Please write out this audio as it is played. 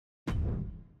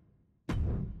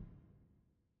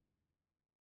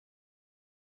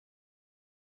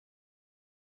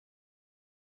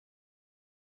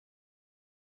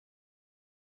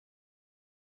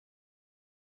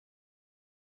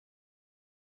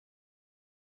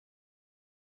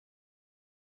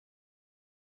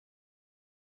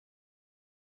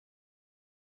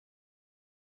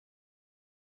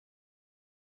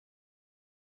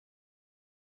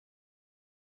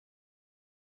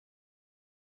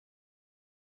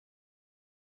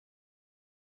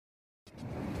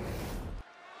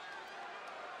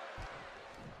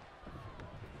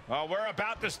Well, we're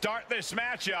about to start this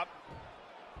matchup.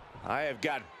 I have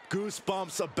got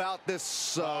goosebumps about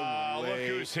this. Look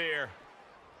who's here.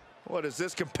 What is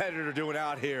this competitor doing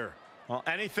out here? Well,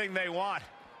 anything they want.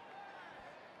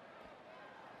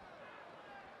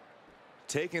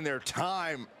 Taking their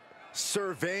time,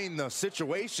 surveying the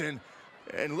situation,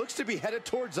 and looks to be headed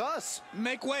towards us.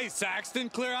 Make way, Saxton.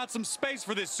 Clear out some space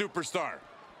for this superstar.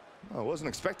 I wasn't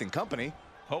expecting company.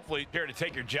 Hopefully here to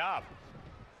take your job.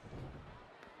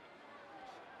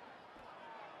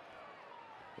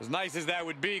 As nice as that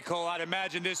would be, Cole, I'd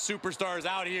imagine this superstar is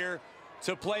out here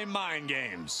to play mind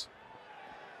games.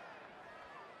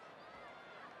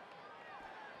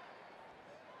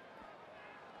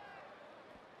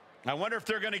 I wonder if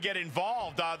they're going to get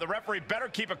involved. The referee better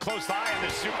keep a close eye on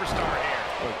this superstar here.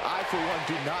 Look, I, for one,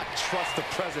 do not trust the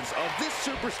presence of this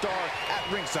superstar at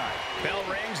ringside. Bell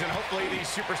rings, and hopefully these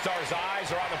superstars'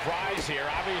 eyes are on the prize here.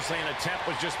 Obviously, an attempt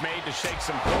was just made to shake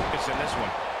some focus in this one.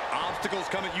 Obstacles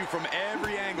come at you from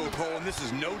every angle, Cole, and this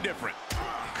is no different.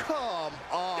 Come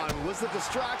on, was the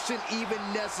distraction even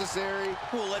necessary?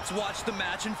 Well, let's watch the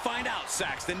match and find out,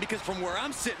 Saxton, because from where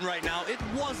I'm sitting right now, it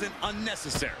wasn't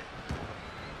unnecessary.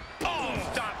 Oh,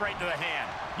 stomp right to the hand.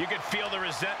 You could feel the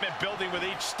resentment building with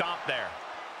each stomp there.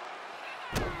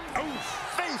 Oh,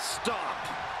 face stomp.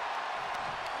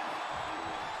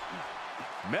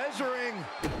 Measuring.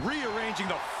 Rearranging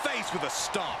the face with a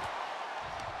stomp.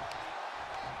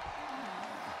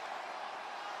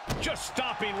 Just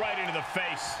stomping right into the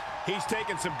face. He's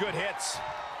taking some good hits.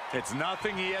 It's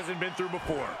nothing he hasn't been through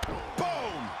before.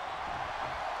 Boom!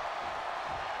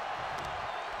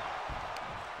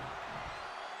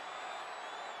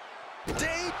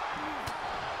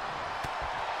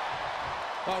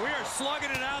 Oh, we are slugging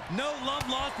it out. No love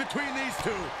lost between these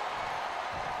two.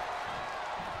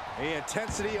 The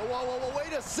intensity. Whoa,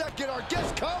 wait a second. Our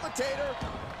guest commentator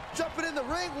jumping in the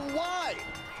ring. Why?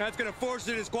 That's going to force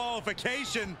a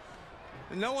disqualification.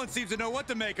 No one seems to know what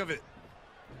to make of it.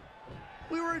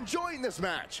 We were enjoying this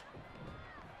match.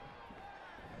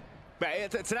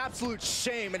 It's an absolute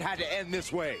shame it had to end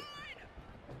this way.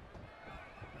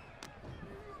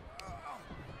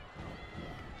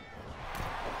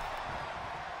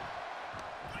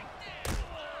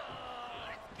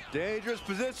 Dangerous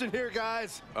position here,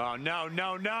 guys. Oh, no.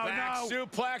 Back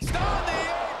suplex on the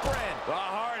apron. The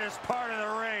hardest part of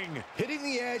the ring. Hitting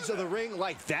the edge of the ring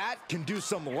like that can do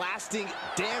some lasting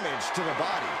damage to the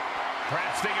body.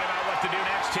 Perhaps thinking about what to do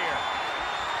next here.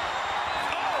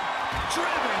 Oh,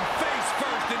 driven face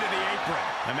first into the apron.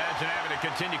 Imagine having to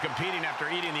continue competing after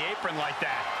eating the apron like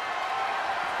that.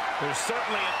 There's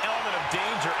certainly an element of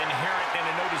danger inherent in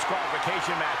a no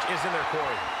disqualification match, isn't there,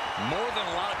 Corey? More than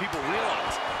a lot of people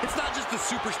realize. It's not just the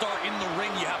superstar in the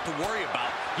ring you have to worry about.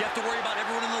 You have to worry about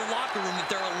everyone in the locker room that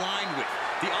they're aligned with.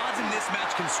 The odds in this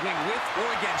match can swing with or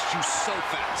against you so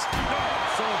fast.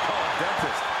 Someone call a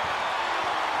dentist.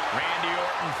 Randy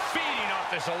Orton feeding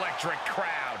off this electric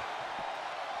crowd.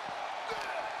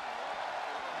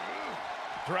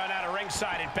 Thrown out of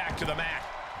ringside and back to the mat.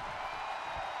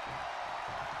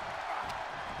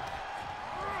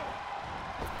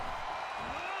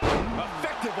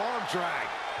 Effective arm drag.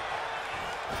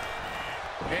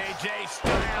 AJ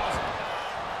Styles.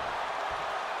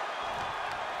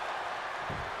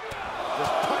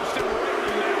 Just punched him right in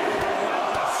the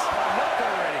mouth. Look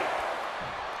already.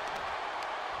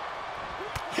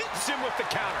 Hits him with the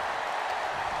counter.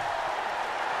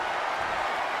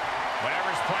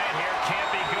 Whatever's playing here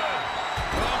can't be good.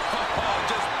 Oh,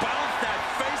 just bounced that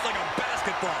face like a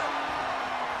basketball.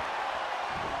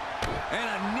 And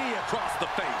a knee across the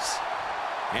face.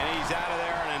 And he's out of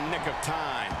there in a nick of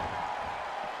time.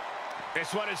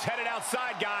 This one is headed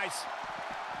outside, guys.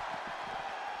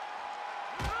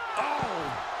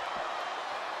 Oh!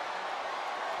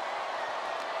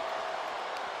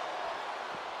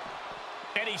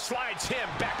 And he slides him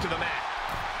back to the mat.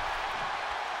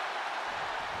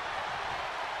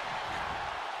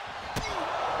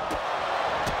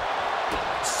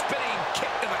 Spinning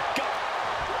kick to the gut.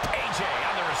 AJ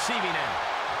on the receiving end.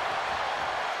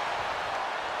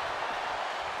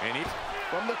 And he,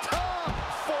 From the top.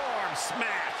 forearm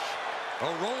smash. A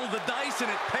roll of the dice and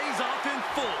it pays off in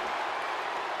full.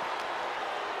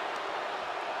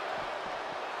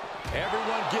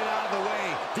 Everyone get out of the way.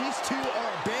 These two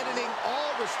are abandoning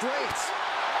all restraints.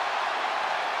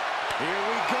 Here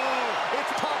we go.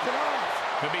 It's popping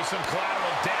off. Could be some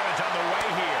collateral damage on the way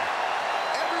here.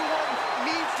 Everyone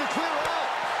needs to clear out,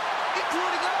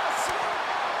 including us.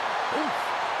 Oof.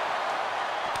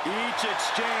 Each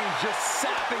exchange just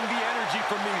sapping the energy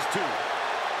from these two.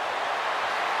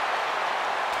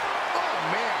 Oh,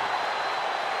 man.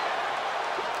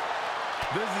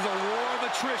 This is a war of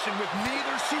attrition with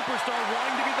neither superstar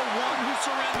wanting to be the one who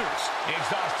surrenders.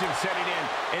 Exhaustion setting in,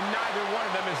 and neither one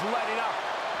of them is letting up.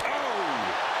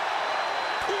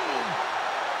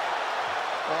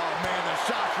 Oh, man, the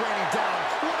shots raining down,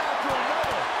 one after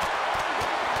another.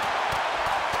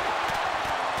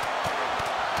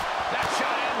 That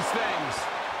shot ends things.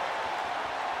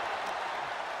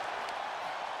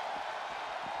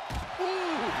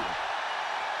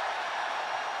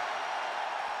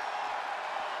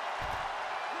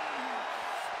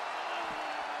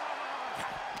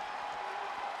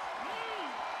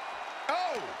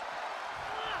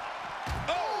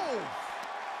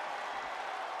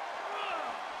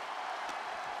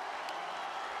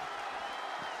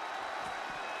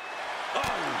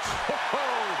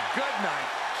 Good night.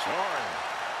 Sorry.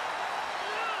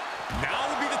 Now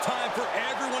would be the time for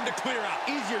everyone to clear out.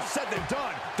 Easier said than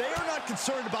done. They are not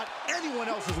concerned about anyone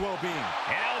else's well-being.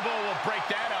 An elbow will break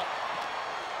that up.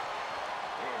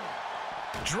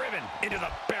 Driven into the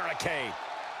barricade.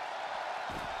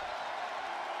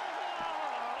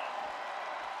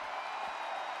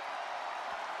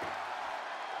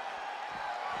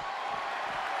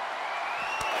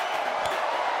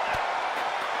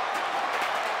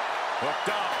 Hooked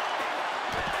up.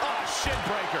 Oh, shin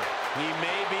breaker. He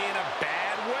may be in a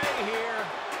bad way here.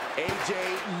 AJ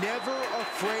never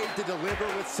afraid to deliver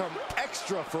with some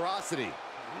extra ferocity.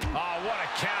 Oh, what a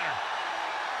counter.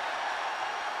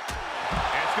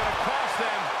 And it's going to cost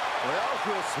them. Well, that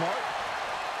was real smart.